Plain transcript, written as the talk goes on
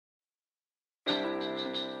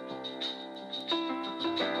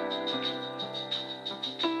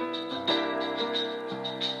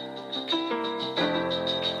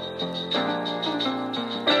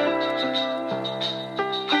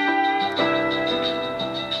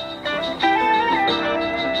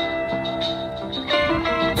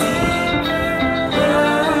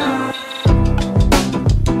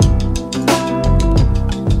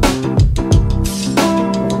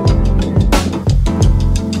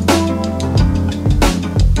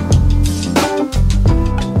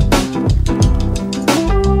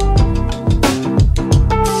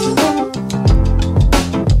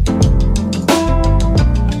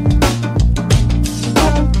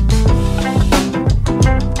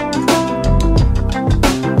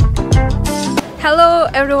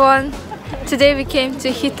everyone! Today we came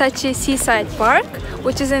to Hitachi Seaside Park,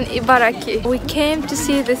 which is in Ibaraki. We came to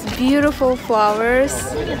see these beautiful flowers.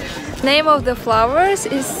 Name of the flowers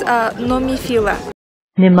is 𝕂𝕦𝕤𝕚.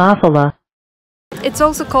 It's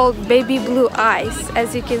also called baby blue eyes.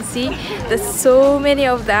 As you can see, there's so many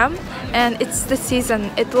of them, and it's the season.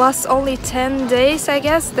 It lasts only 10 days, I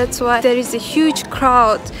guess. That's why there is a huge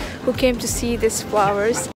crowd who came to see these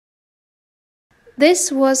flowers.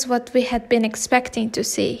 This was what we had been expecting to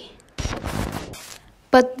see.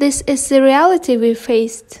 But this is the reality we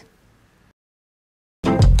faced.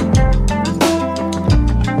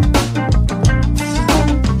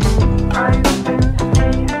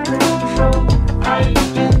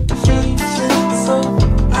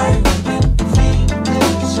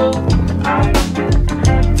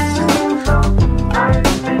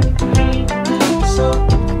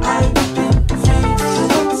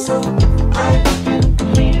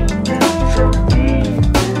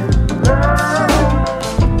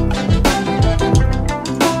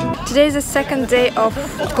 Today is the second day of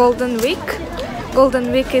Golden Week.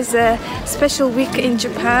 Golden Week is a special week in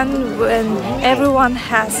Japan when everyone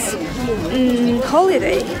has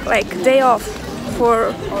holiday, like day off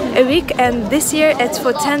for a week, and this year it's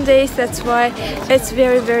for 10 days. That's why it's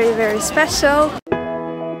very special.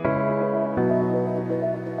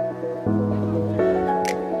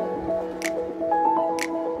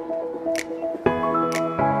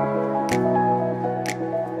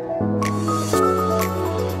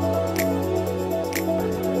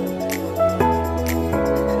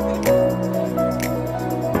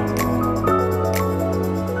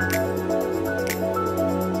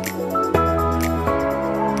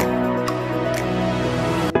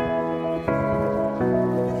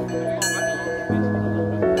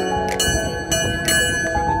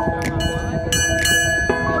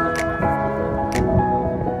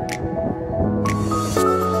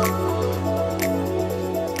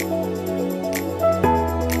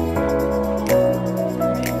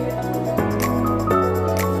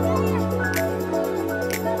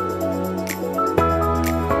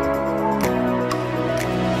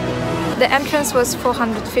 The entrance was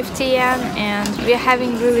 450 yen, and we're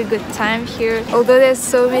having really good time here. Although there's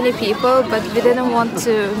so many people, but we didn't want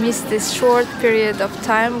to miss this short period of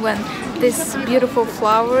time when these beautiful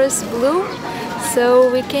flowers bloom.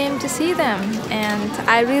 So we came to see them, and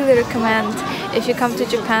I really recommend if you come to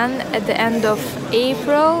Japan at the end of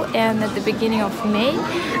April and at the beginning of May,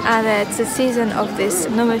 that's the season of these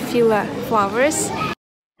𝕂𝕦𝕤𝕚 flowers.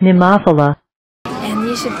 𝕂𝕦𝕤𝕚. And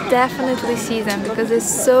you should definitely see them because they're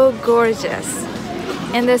so gorgeous.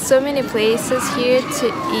 And there's so many places here to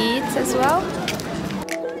eat as well.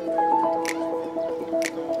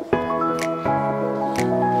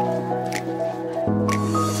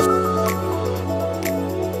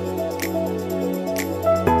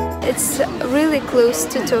 It's really close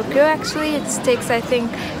to Tokyo actually. It takes, I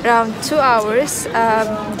think, around 2 hours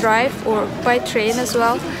drive or by train as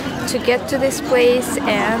well to get to this place.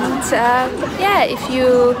 And yeah, if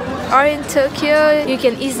you are in Tokyo, you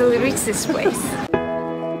can easily reach this place.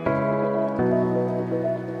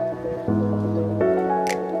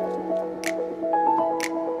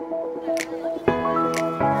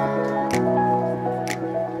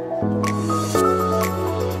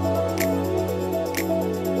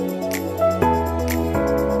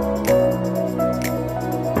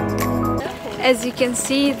 As you can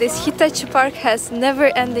see, this Hitachi Park has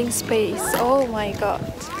never-ending space. Oh my god.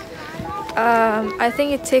 I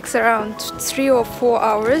think it takes around 3 or 4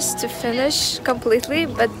 hours to finish completely,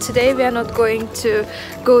 but today we are not going to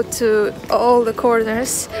go to all the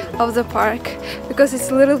corners of the park because it's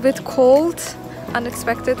a little bit cold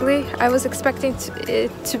unexpectedly. I was expecting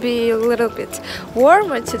it to be a little bit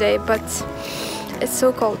warmer today, but it's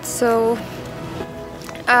so cold. So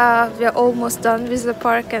we are almost done with the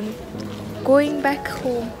park and going back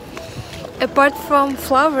home. Apart from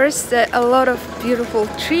flowers, there are a lot of beautiful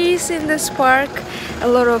trees in this park, a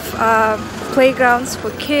lot of playgrounds for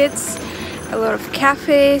kids, a lot of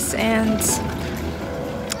cafes, and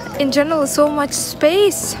in general so much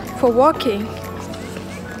space for walking.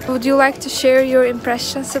 Would you like to share your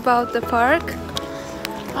impressions about the park?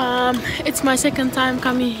 It's my second time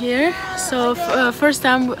coming here. So first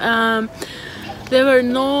time there were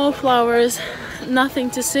no flowers, nothing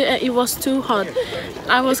to see. It was too hot.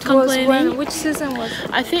 I was complaining. Which season was it?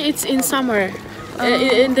 I think it's in summer,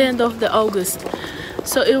 in the end of the August.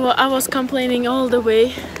 So I was complaining all the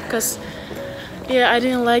way because Yeah, I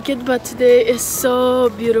didn't like it, but today is so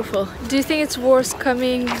beautiful. Do you think it's worth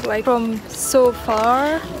coming like from so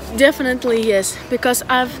far? Definitely yes, because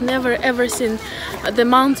I've never ever seen the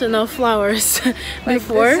mountain of flowers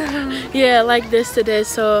before. Yeah, like this today.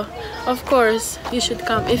 So of course you should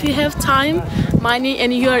come. If you have time, money,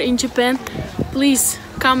 and you are in Japan, please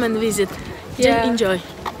come and visit. Yeah. Just enjoy.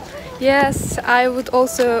 Yes, I would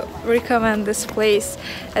also recommend this place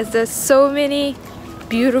as there's so many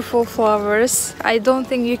beautiful flowers. I don't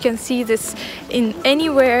think you can see this in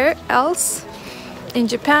anywhere else in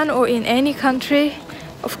Japan or in any country.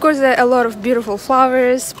 Of course there are a lot of beautiful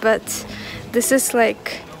flowers, but this is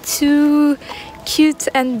like too cute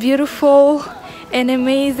and beautiful and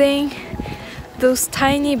amazing. Those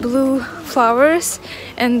tiny blue flowers,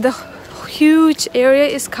 and the huge area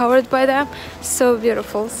is covered by them. So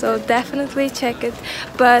beautiful, so definitely check it,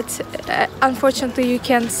 but unfortunately you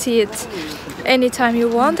can't see it anytime you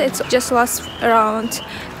want. It just lasts around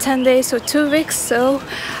 10 days or 2 weeks, so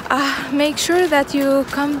make sure that you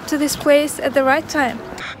come to this place at the right time.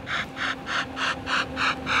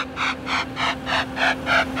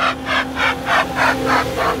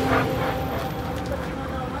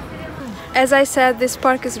 As I said, this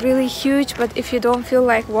park is really huge, but if you don't feel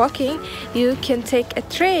like walking, you can take a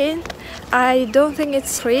train. I don't think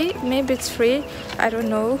it's free. Maybe it's free. I don't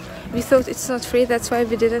know. We thought it's not free, that's why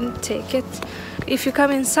we didn't take it. If you come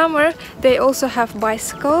in summer, they also have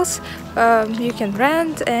bicycles. You can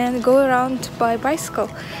rent and go around by bicycle.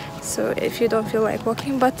 So if you don't feel like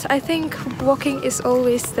walking, but I think walking is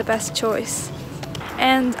always the best choice.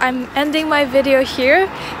 And I'm ending my video here.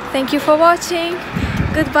 Thank you for watching.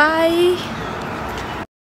 Goodbye.